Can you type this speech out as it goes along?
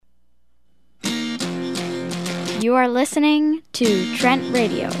You are listening to Trent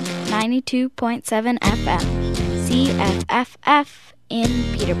Radio, 92.7 FM, CFFF in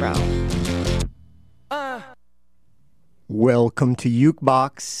Peterborough. Welcome to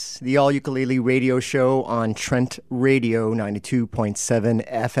Ukebox, the all-ukulele radio show on Trent Radio, 92.7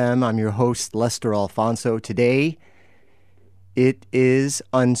 FM. I'm your host, Lester Alfonso. Today, it is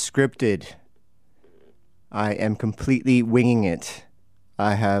unscripted. I am completely winging it.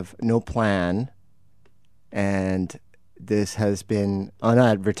 I have no plan, and this has been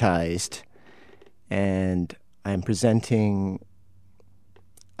unadvertised, and I'm presenting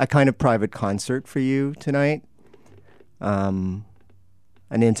a kind of private concert for you tonight. An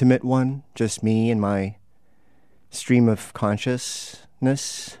intimate one, just me and my stream of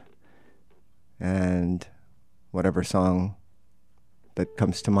consciousness and whatever song that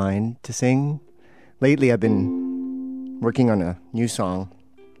comes to mind to sing. Lately I've been working on a new song.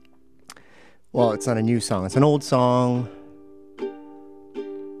 Well, it's not a new song, it's an old song.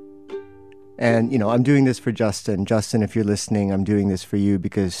 And, you know, I'm doing this for Justin. Justin, if you're listening, I'm doing this for you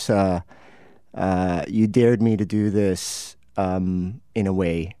because you dared me to do this in a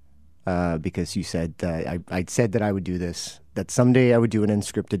way because you said I said that I would do this, that someday I would do an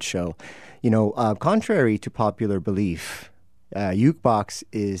unscripted show. You know, contrary to popular belief, Ukebox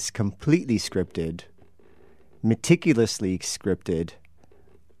is completely scripted, meticulously scripted.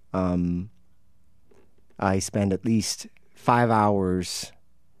 I spend at least 5 hours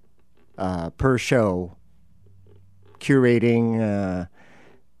per show curating,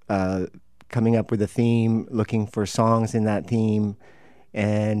 coming up with a theme, looking for songs in that theme,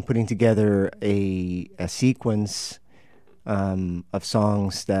 and putting together a sequence of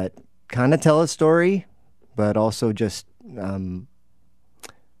songs that kind of tell a story, but also just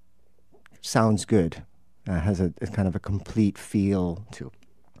sounds good. Has a kind of a complete feel to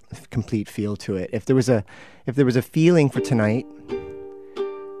it. If there was a feeling for tonight,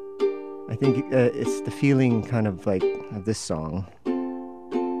 I think it's the feeling kind of like of this song.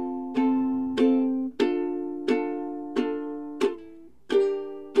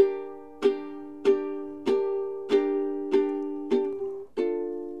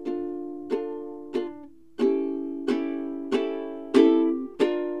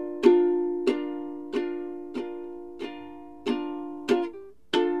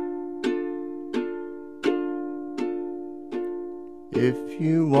 If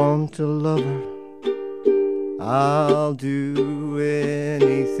you want a lover, I'll do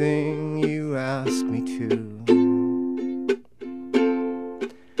anything you ask me to.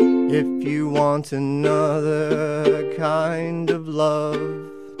 If you want another kind of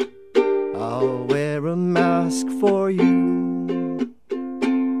love, I'll wear a mask for you.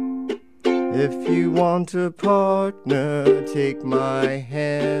 If you want a partner, take my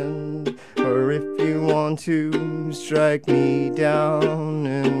hand. Or if you want to strike me down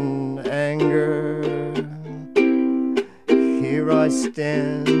in anger, here I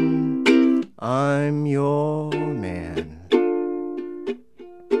stand, I'm your man.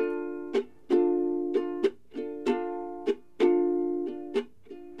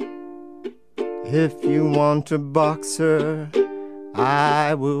 If you want a boxer,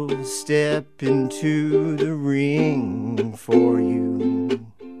 I will step into the ring for you.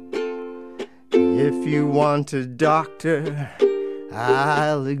 If you want a doctor,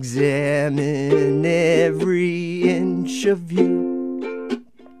 I'll examine every inch of you.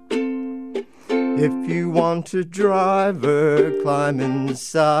 If you want a driver, climb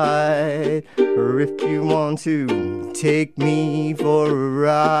inside. Or if you want to take me for a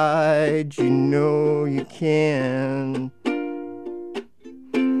ride, you know you can.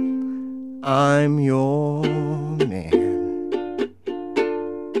 I'm your man.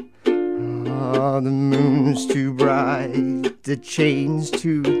 The moon's too bright, the chain's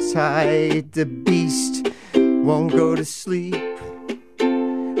too tight, the beast won't go to sleep.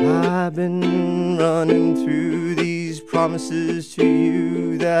 I've been running through these promises to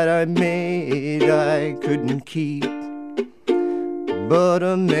you that I made I couldn't keep. But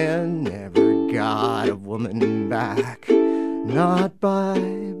a man never got a woman back, not by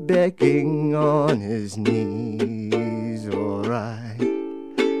begging on his knees. Alright,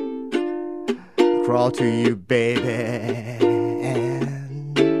 crawl to you, baby,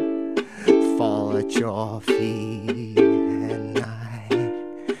 and fall at your feet, and I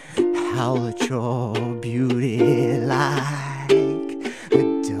howl at your beauty like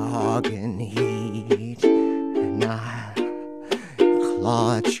a dog in heat, and I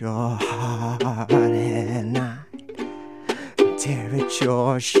claw at your heart, and I tear at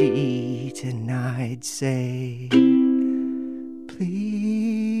your sheet, and I'd say, please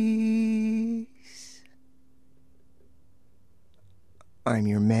I'm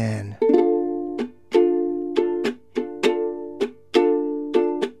your man.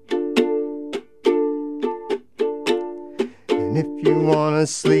 And if you wanna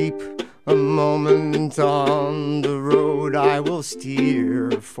sleep a moment on the road, I will steer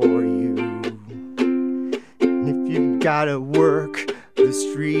for you. And if you've gotta work the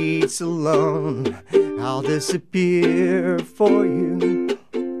streets alone, I'll disappear for you.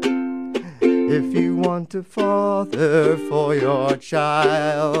 If you want a father for your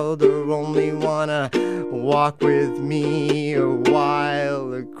child, or only wanna walk with me a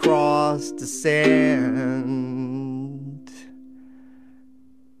while across the sand,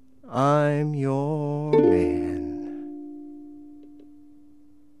 I'm your man.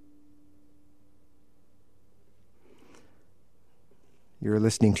 You're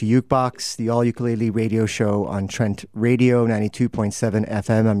listening to Ukebox, the all-ukulele radio show on Trent Radio, 92.7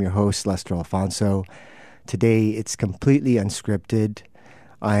 FM. I'm your host, Lester Alfonso. Today, it's completely unscripted.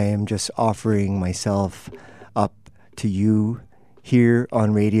 I am just offering myself up to you here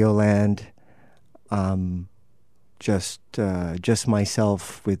on Radioland. Just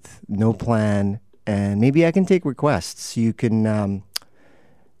myself with no plan, and maybe I can take requests. You can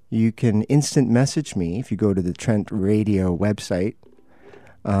instant message me if you go to the Trent Radio website.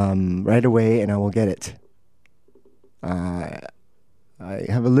 Right away, and I will get it. I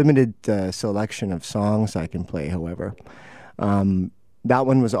have a limited selection of songs I can play, however. That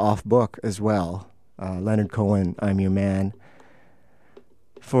one was off book as well. Leonard Cohen, I'm Your Man,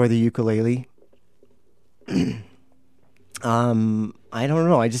 for the ukulele. I don't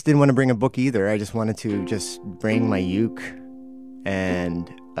know. I just didn't want to bring a book either. I just wanted to just bring my uke. And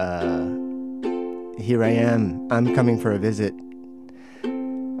here I am. I'm coming for a visit.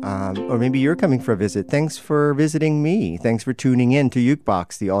 Or maybe you're coming for a visit. Thanks for visiting me. Thanks for tuning in to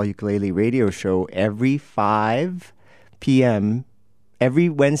Ukebox, the all-ukulele radio show, every 5 p.m., every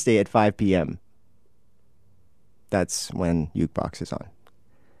Wednesday at 5 p.m. That's when Ukebox is on.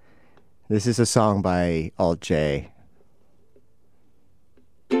 This is a song by Alt J.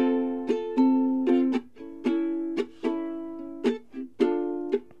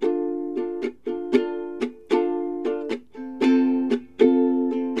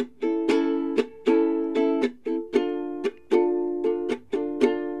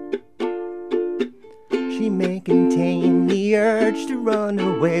 She may contain the urge to run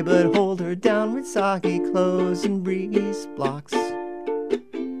away, but hold her down with soggy clothes and breeze blocks.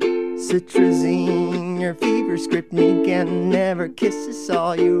 Citrazine, your fever script me again. Never kisses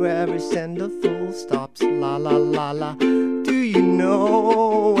all you ever send a full stops. La la la la. Do you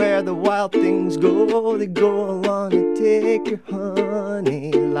know where the wild things go? They go along to take your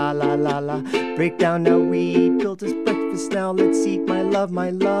honey. La la la la. Break down now, we built us breakfast. Now let's eat, my love, my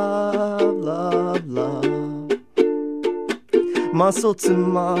love, love, love. Muscle to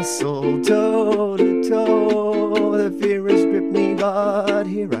muscle, toe to toe. The fear has gripped me, but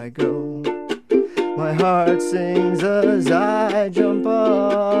here I go. My heart sings as I jump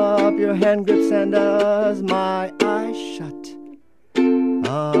up. Your hand grips and as my eyes shut.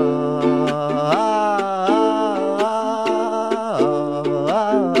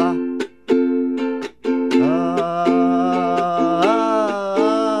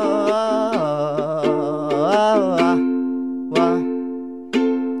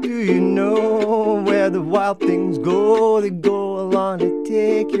 Wild things go, they go along to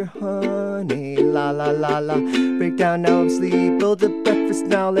take your honey. La la la la. Break down now, sleep, build a breakfast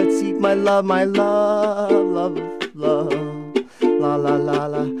now. Let's eat, my love, love, love. La la la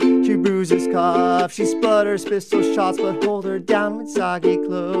la. She bruises, coughs, she sputters, pistol shots, but hold her down with soggy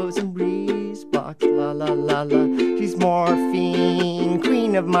clothes and breeze blocks. La la la la. She's morphine,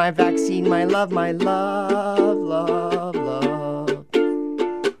 queen of my vaccine, my love, love, love.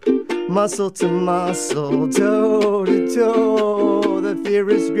 Muscle to muscle, toe to toe. The fear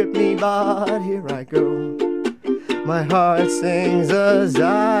has gripped me, but here I go. My heart sings as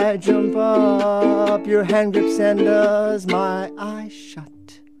I jump up. Your hand grips and as my eyes shut.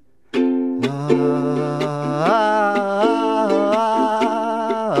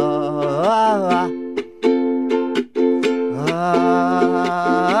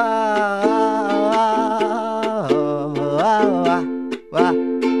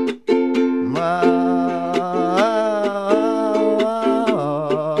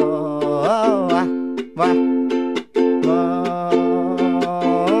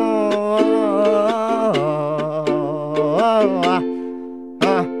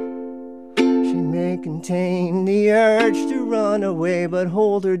 But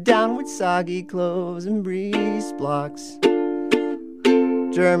hold her down with soggy clothes and breeze blocks.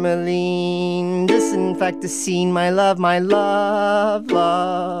 Germaline, disinfect the scene, my love, my love,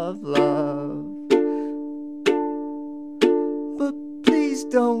 love, love. But please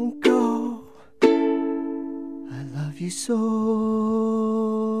don't go, I love you so,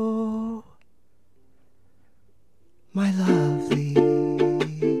 my lovely.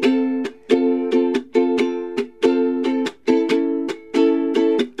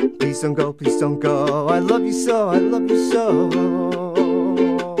 Please don't go, please don't go, I love you so, I love you so.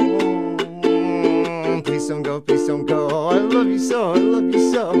 Please don't go, please don't go, I love you so, I love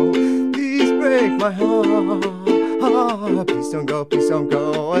you so. Please break my heart. Please don't go, please don't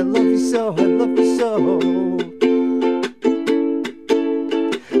go, I love you so, I love you so.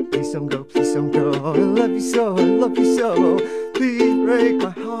 Please don't go, please don't go, I love you so, I love you so. Please break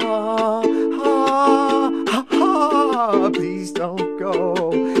my heart. Please don't go,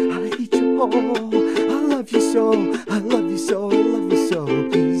 I hate you all. I love you so, I love you so, I love you so.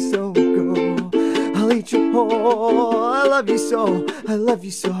 Please don't go, I'll eat you whole. I love you so, I love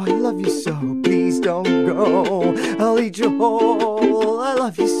you so, I love you so. Please don't go, I'll eat you whole. I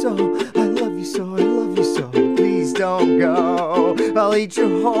love you so, I love you so, I love you so. Please don't go, I'll eat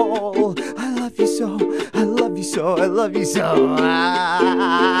you whole. I love you so, I love you so, I love you so.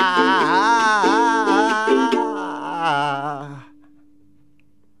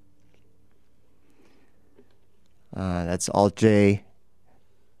 That's Alt J.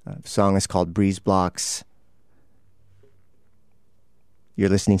 The song is called Breeze Blocks. You're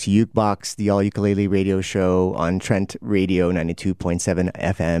listening to Ukebox, the all-ukulele radio show on Trent Radio 92.7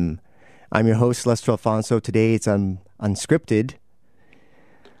 FM. I'm your host, Lester Alfonso. Today it's unscripted.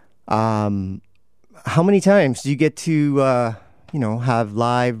 How many times do you get to, have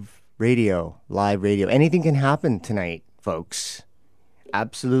live radio? Anything can happen tonight, folks.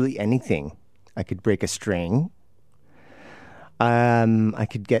 Absolutely anything. I could break a string. I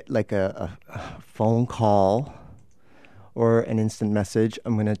could get like a phone call or an instant message.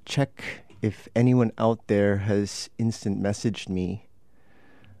 I'm going to check if anyone out there has instant messaged me.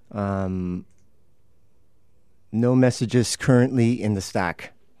 No messages currently in the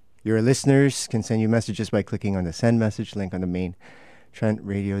stack. Your listeners can send you messages by clicking on the send message link on the main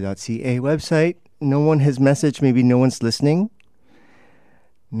trentradio.ca website. No one has messaged. Maybe no one's listening.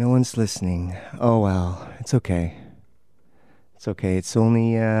 No one's listening. Oh, well, it's okay. It's okay. It's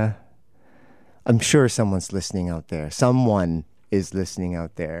only, I'm sure someone's listening out there. Someone is listening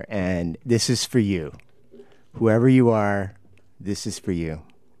out there. And this is for you. Whoever you are, this is for you.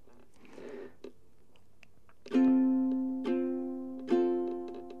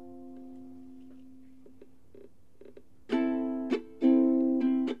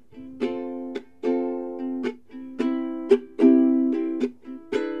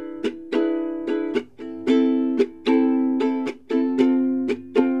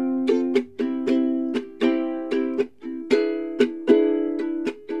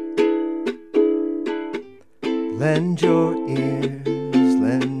 Lend your ears,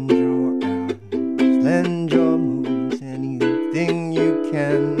 lend your arms, lend your moves, anything you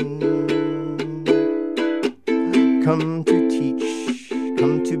can. Come to teach,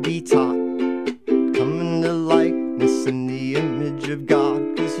 come to be taught, come in the likeness and the image of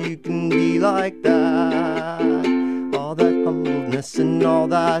God, 'cause you can be like that. All that humbleness and all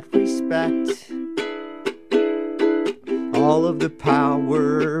that respect, all of the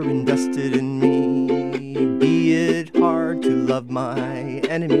power invested in me. Be it hard to love my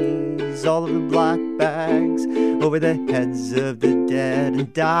enemies, all of the black bags over the heads of the dead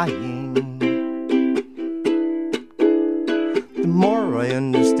and dying. The more I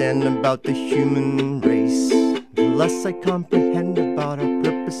understand about the human race, the less I comprehend about our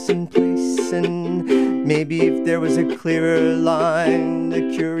purpose and place. And maybe if there was a clearer line, the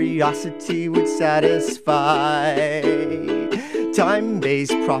curiosity would satisfy.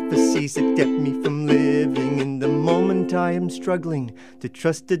 Time-based prophecies that get me from living in the moment I am struggling to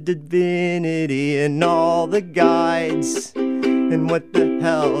trust the divinity and all the guides and what the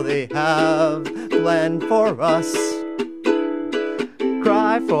hell they have planned for us.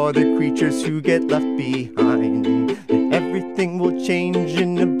 Cry for the creatures who get left behind, and everything will change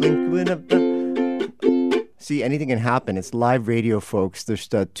in a blink of the... See, anything can happen. It's live radio, folks. There's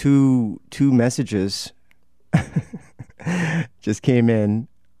two messages just came in,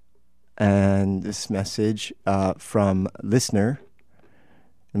 and this message from listener.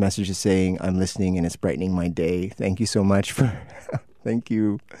 The message is saying, I'm listening and it's brightening my day. Thank you so much for thank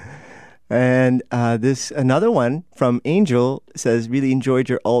you. And this another one from Angel says, really enjoyed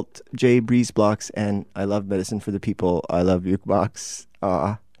your Alt J Breeze Blocks, and I love Medicine for the People. I love Ukebox.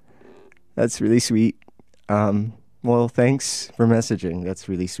 That's really sweet. Well, thanks for messaging. That's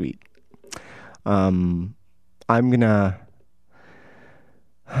really sweet. I'm gonna.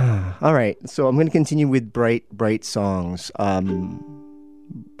 All right, so I'm gonna continue with bright songs.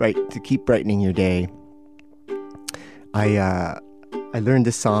 Bright to keep brightening your day. I learned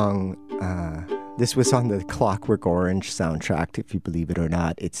this song. This was on the Clockwork Orange soundtrack, if you believe it or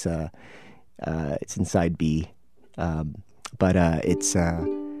not. It's inside B, but it's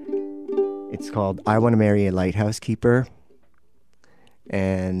called "I Want to Marry a Lighthouse Keeper."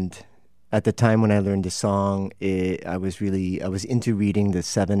 And at the time when I learned the song, I was into reading the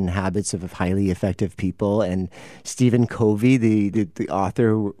 7 Habits of Highly Effective People, and Stephen Covey, the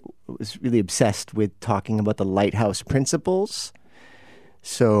author, was really obsessed with talking about the lighthouse principles.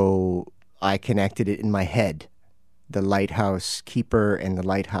 So I connected it in my head, the lighthouse keeper and the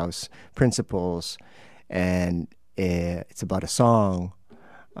lighthouse principles, and it's about a song.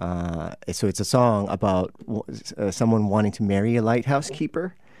 So it's a song about someone wanting to marry a lighthouse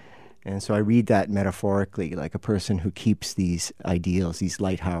keeper. And so I read that metaphorically, like a person who keeps these ideals, these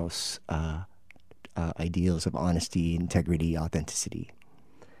lighthouse ideals of honesty, integrity, authenticity,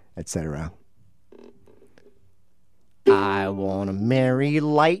 etc. I want to marry a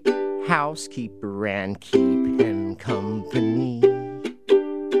lighthouse keeper and keep him company.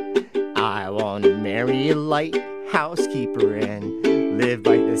 I want to marry a lighthouse keeper and live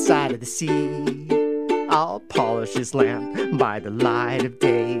by the side of the sea. I'll polish his lamp by the light of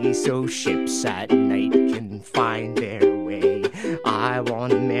day, so ships at night can find their way. I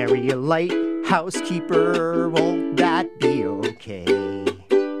want to marry a lighthouse keeper, won't that be okay?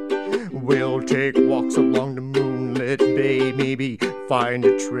 We'll take walks along the moonlit bay, maybe find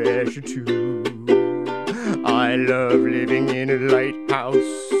a treasure too. I love living in a lighthouse.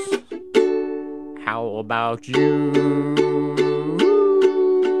 How about you?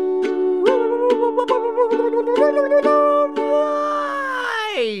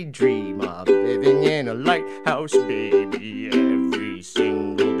 I dream of living in a lighthouse, baby, every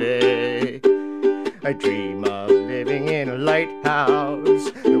single day. I dream of living in a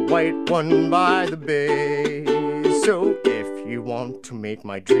lighthouse, the white one by the bay. So if you want to make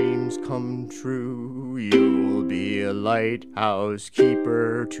my dreams come true, you'll be a lighthouse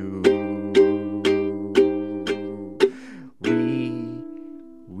keeper too.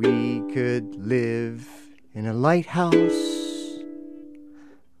 We could live in a lighthouse,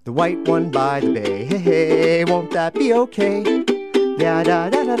 the white one by the bay. Hey, hey, won't that be okay? Da da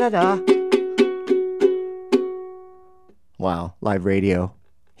da da da da. Wow, live radio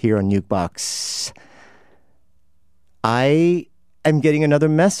here on Nukebox. I am getting another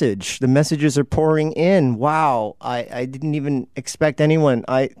message. The messages are pouring in. Wow, I didn't even expect anyone.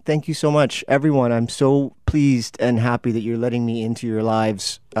 I thank you so much, everyone. I'm so pleased and happy that you're letting me into your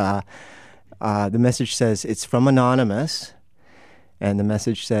lives. The message says, it's from Anonymous. And the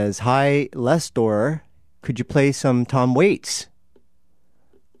message says, "Hi, Lestor, could you play some Tom Waits,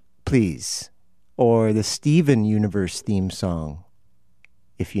 please? Or the Steven Universe theme song,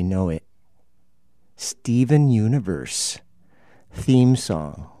 if you know it." Steven Universe theme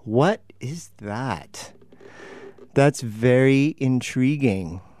song. What is that? That's very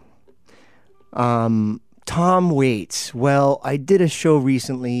intriguing. Tom Waits. Well, I did a show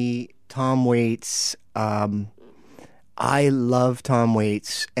recently, Tom Waits. I love Tom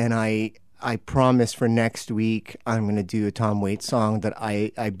Waits, and I promise for next week I'm going to do a Tom Waits song that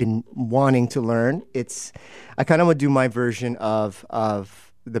I've been wanting to learn. I kind of want to do my version of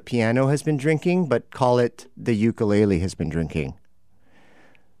The Piano Has Been Drinking, but call it The Ukulele Has Been Drinking.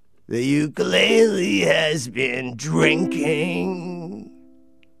 The ukulele has been drinking.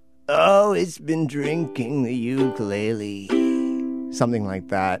 Oh, it's been drinking the ukulele. Something like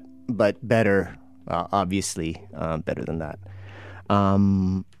that, but better. Obviously, better than that.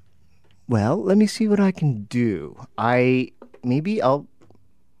 Well, let me see what I can do. It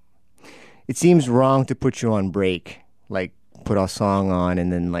seems wrong to put you on break, like put a song on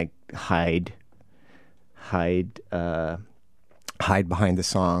and then like hide behind the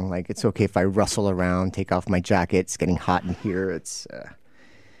song. Like, it's okay if I rustle around, take off my jacket. It's getting hot in here. It's,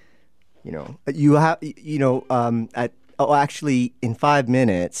 actually in 5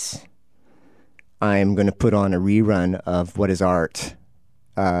 minutes, I'm going to put on a rerun of What is Art,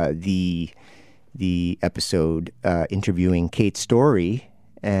 the episode interviewing Kate Story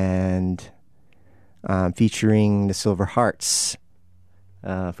and featuring the Silver Hearts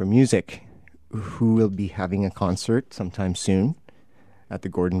for music, who will be having a concert sometime soon at the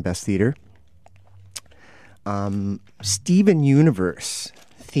Gordon Best Theatre. Steven Universe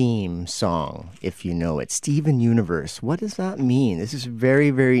theme song, if you know it. Steven Universe. What does that mean? This is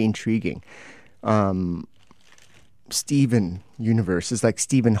very, very intriguing. Steven universe. It's like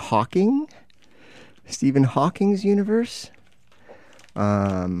Stephen Hawking. Stephen Hawking's universe.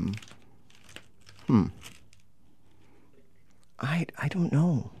 I don't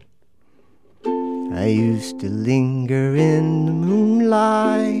know. I used to linger in the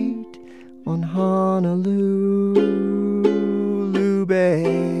moonlight on Honolulu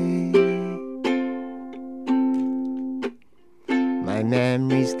Bay. My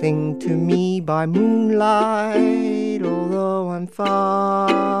memories cling to me by moonlight, although I'm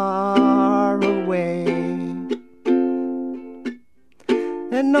far away.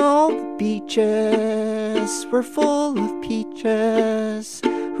 And all the beaches were full of peaches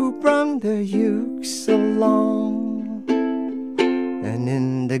who brung their ukes along. And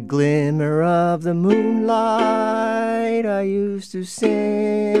in the glimmer of the moonlight, I used to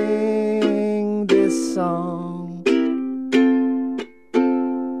sing this song.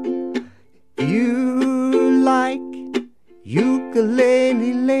 You like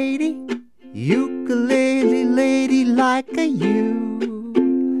ukulele lady like a you.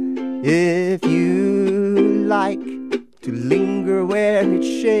 If you like to linger where it's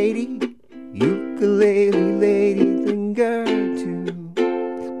shady, ukulele lady, linger too.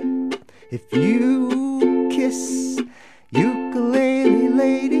 If you kiss ukulele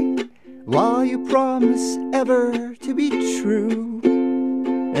lady while you promise ever to be true,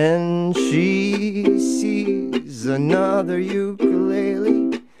 and she sees another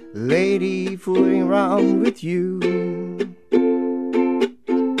ukulele lady fooling around with you,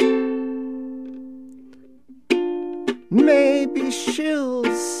 maybe she'll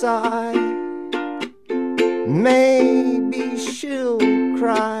sigh, maybe she'll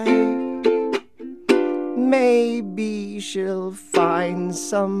cry, maybe she'll find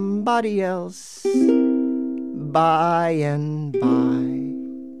somebody else by and by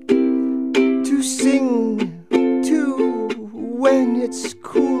to sing to when it's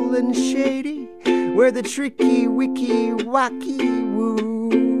cool and shady, where the tricky wicky wacky woo.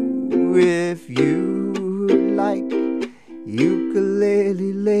 If you like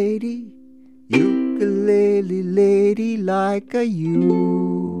ukulele lady like a you.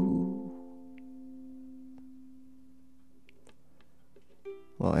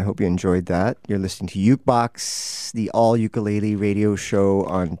 Well, I hope you enjoyed that. You're listening to Ukebox, the all ukulele radio show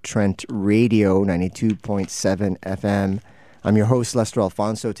on Trent Radio 92.7 FM. I'm your host, Lester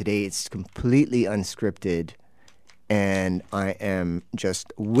Alfonso. Today it's completely unscripted, and I am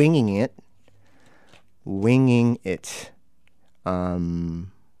just winging it.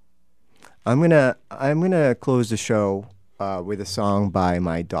 I'm gonna close the show with a song by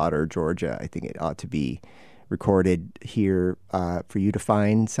my daughter Georgia. I think it ought to be recorded here for you to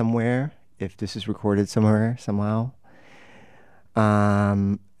find somewhere, if this is recorded somewhere somehow.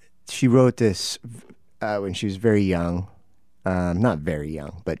 She wrote this when she was very young, not very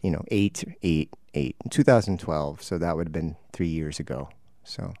young, but 8, 2012. So that would have been 3 years ago.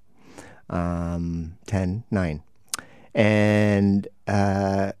 So 9. And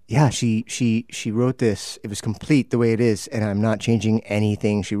she wrote this. It was complete the way it is, and I'm not changing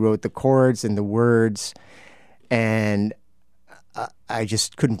anything. She wrote the chords and the words, and I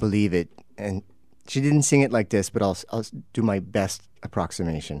just couldn't believe it. And she didn't sing it like this, but I'll do my best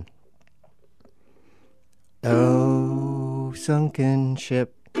approximation. Oh, sunken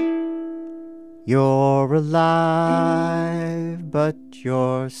ship, you're alive, but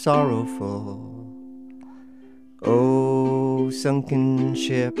you're sorrowful. Oh, sunken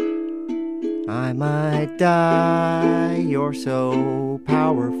ship, I might die, you're so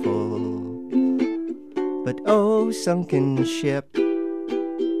powerful. But oh, sunken ship,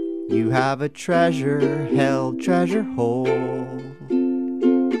 you have a treasure-held treasure hole.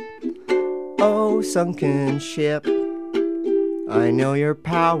 Oh, sunken ship, I know you're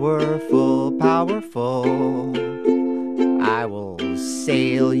powerful, powerful. I will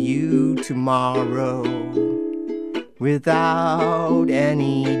sail you tomorrow without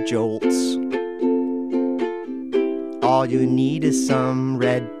any jolts. All you need is some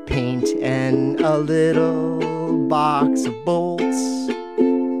red paint and a little box of bolts.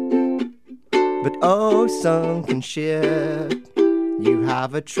 But oh, sunken ship, you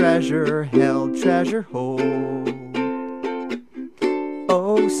have a treasure-held treasure hole.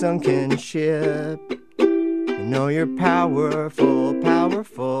 Oh, sunken ship, I know you're powerful,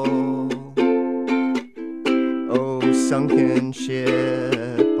 powerful. Oh, sunken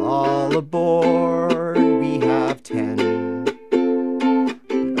ship, all aboard, we have 10.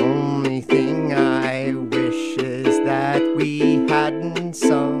 The only thing I wish is that we hadn't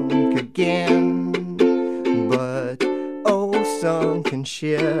sunk again. But oh, sunken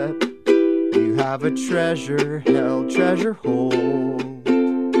ship, you have have a treasure held, treasure hold.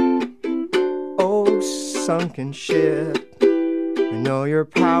 Oh, sunken ship, I know you're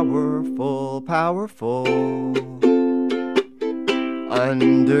powerful, powerful.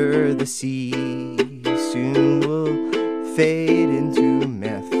 Under the sea, soon will fade into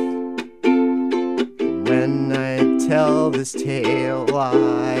myth. When I tell this tale,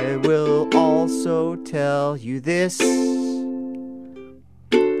 I will also tell you this.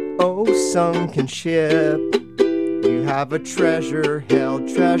 Oh, sunken ship, you have a treasure held,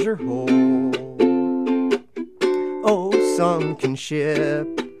 treasure hold. Oh, sunken ship,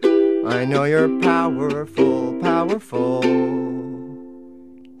 I know you're powerful, powerful.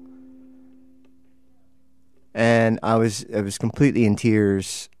 And I was completely in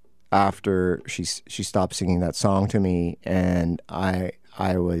tears after she stopped singing that song to me, and I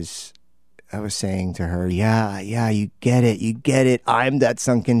was saying to her, yeah, you get it. I'm that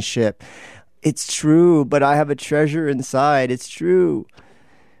sunken ship. It's true, but I have a treasure inside. It's true.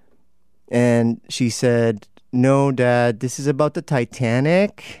 And she said, no, Dad, this is about the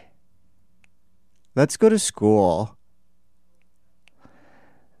Titanic. Let's go to school.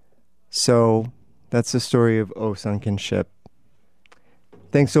 So that's the story of Oh Sunken Ship.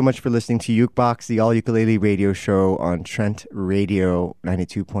 Thanks so much for listening to Ukebox, the all-ukulele radio show on Trent Radio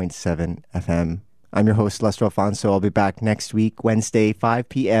 92.7 FM. I'm your host, Lester Alfonso. I'll be back next week, Wednesday, 5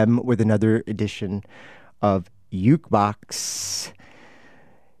 p.m. with another edition of Ukebox.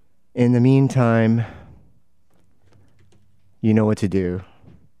 In the meantime, you know what to do.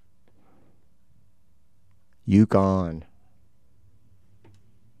 Uke on.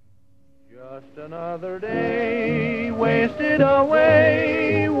 Just another day wasted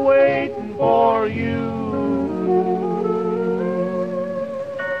away, waiting for you.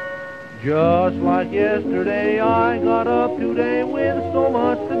 Just like yesterday, I got up today with so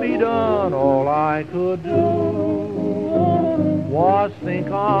much to be done. All I could do was think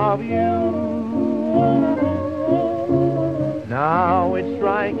of you. Now it's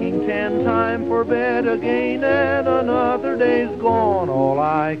striking 10 time for bed again, and another day's gone. All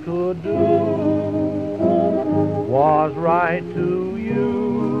I could do was write to you.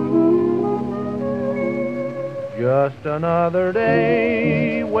 Just another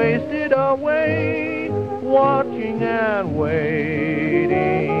day wasted away, watching and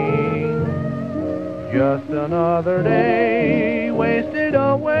waiting. Just another day wasted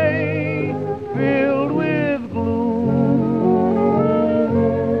away, filled with gloom.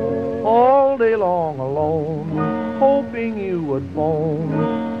 All day long alone, hoping you would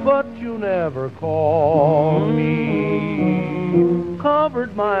phone, but you never called me.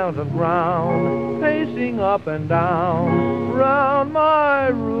 Covered miles of ground, pacing up and down round my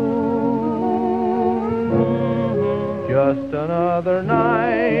room. Just another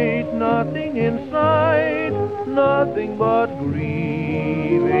night, nothing in sight, nothing but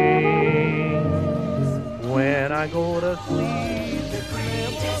grieving. When I go to sleep,